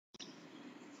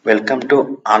Welcome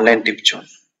to Online Tip Zone.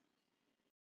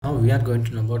 Now we are going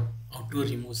to know about how to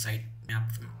remove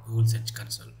sitemap from Google Search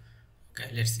Console. Okay,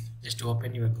 let's see. Just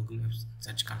open your Google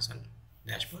Search Console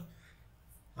dashboard.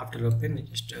 After open,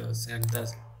 just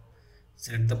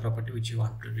select the property which you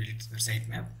want to delete your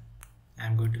sitemap. I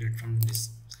am going to delete from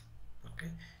this site.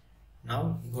 Okay.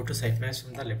 Now go to sitemaps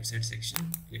from the left side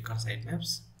section. Click on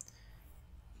sitemaps.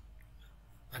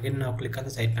 Again, now click on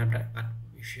the sitemap. But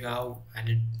if you have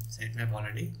added sitemap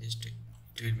already, just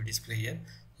it will be display here.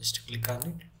 Just click on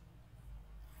it.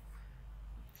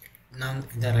 Now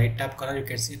in the right tab corner you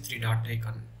can see three dot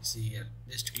icon. See here,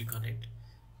 just click on it.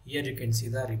 Here you can see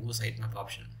the remove sitemap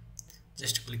option.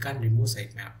 Just click on remove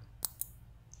sitemap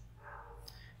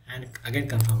and again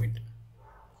confirm it.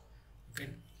 Okay,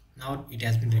 now it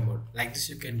has been removed. Like this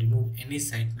you can remove any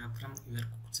sitemap from your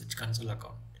search console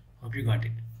account. Hope you got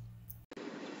it.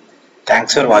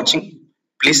 Thanks for watching.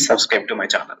 Please subscribe to my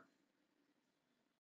channel.